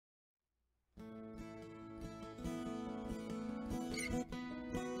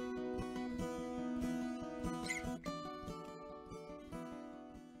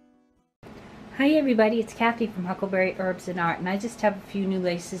Hi everybody, it's Kathy from Huckleberry Herbs and Art, and I just have a few new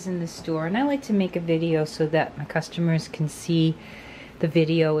laces in the store, and I like to make a video so that my customers can see the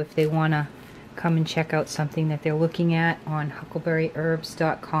video if they want to come and check out something that they're looking at on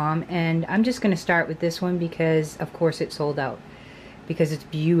huckleberryherbs.com. And I'm just going to start with this one because of course it's sold out, because it's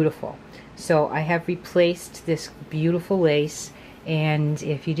beautiful. So I have replaced this beautiful lace, and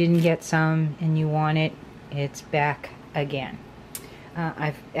if you didn't get some and you want it, it's back again.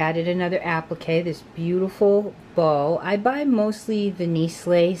 I've added another applique, this beautiful bow. I buy mostly Venise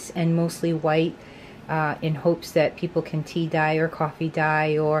lace and mostly white in hopes that people can tea dye or coffee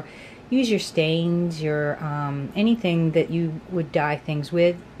dye or use your stains, your anything that you would dye things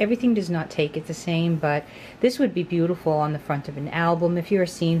with. Everything does not take it the same, but this would be beautiful on the front of an album. If you're a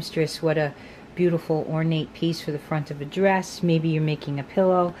seamstress, what a beautiful ornate piece for the front of a dress. Maybe you're making a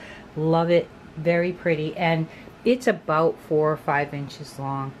pillow. Love it. Very pretty. And it's about 4 or 5 inches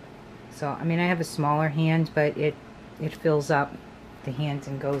long. So, I mean, I have a smaller hand, but it fills up the hand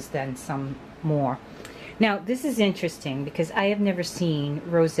and goes then some more. Now, this is interesting because I have never seen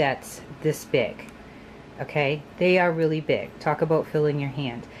rosettes this big. Okay? They are really big. Talk about filling your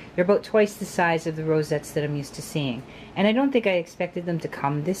hand. They're about twice the size of the rosettes that I'm used to seeing. And I don't think I expected them to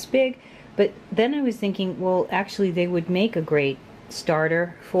come this big, but then I was thinking, well, actually they would make a great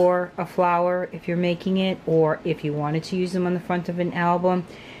starter for a flower if you're making it, or if you wanted to use them on the front of an album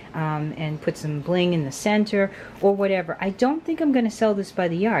and put some bling in the center or whatever. I don't think I'm going to sell this by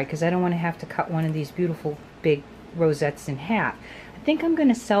the yard because I don't want to have to cut one of these beautiful big rosettes in half. I think I'm going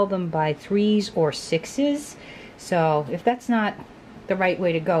to sell them by 3s or 6s. So if that's not the right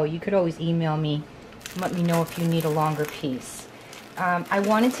way to go, you could always email me and let me know if you need a longer piece. I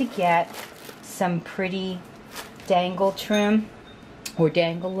wanted to get some pretty dangle trim or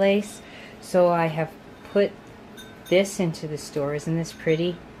dangle lace, so I have put this into the store. Isn't this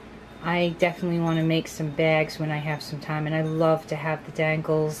pretty? I definitely want to make some bags when I have some time, and I love to have the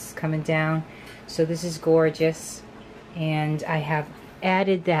dangles coming down. So this is gorgeous, and I have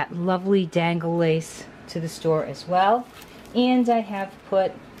added that lovely dangle lace to the store as well, and I have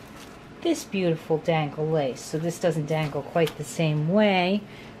put this beautiful dangle lace. So this doesn't dangle quite the same way,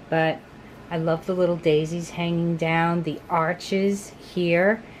 but I love the little daisies hanging down, the arches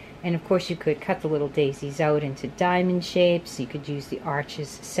here, and of course you could cut the little daisies out into diamond shapes. You could use the arches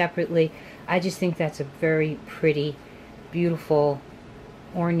separately. I just think that's a very pretty, beautiful,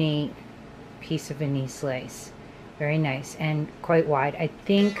 ornate piece of Venise lace. Very nice and quite wide. I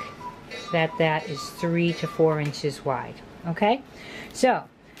think that that is 3 to 4 inches wide. Okay, so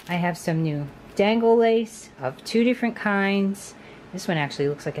I have some new dangle lace of 2 different kinds. This one actually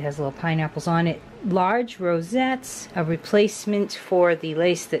looks like it has little pineapples on it. Large rosettes, a replacement for the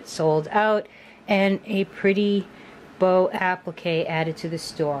lace that sold out, and a pretty bow applique added to the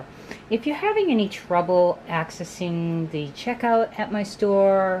store. If you're having any trouble accessing the checkout at my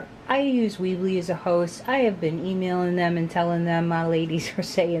store, I use Weebly as a host. I have been emailing them and telling them my ladies are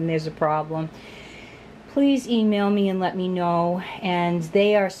saying there's a problem. Please email me and let me know. And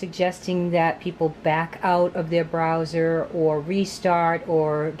they are suggesting that people back out of their browser or restart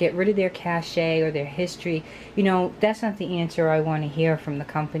or get rid of their cache or their history. You know, that's not the answer I want to hear from the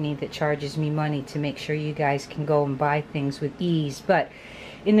company that charges me money to make sure you guys can go and buy things with ease. But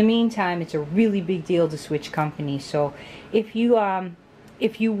in the meantime, it's a really big deal to switch companies. So if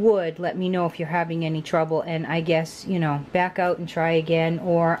you would, let me know if you're having any trouble, and I guess, you know, back out and try again,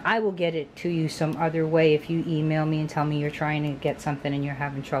 or I will get it to you some other way if you email me and tell me you're trying to get something and you're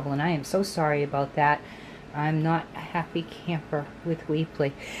having trouble, and I am so sorry about that. I'm not a happy camper with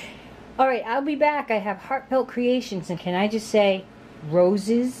Weebly. Alright, I'll be back. I have Heartfelt Creations, and can I just say,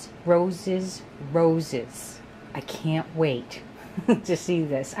 roses, roses, roses. I can't wait to see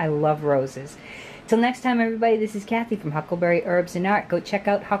this. I love roses. Till next time, everybody, this is Kathy from Huckleberry Herbs and Art. Go check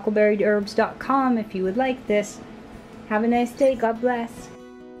out huckleberryherbs.com if you would like this. Have a nice day. God bless.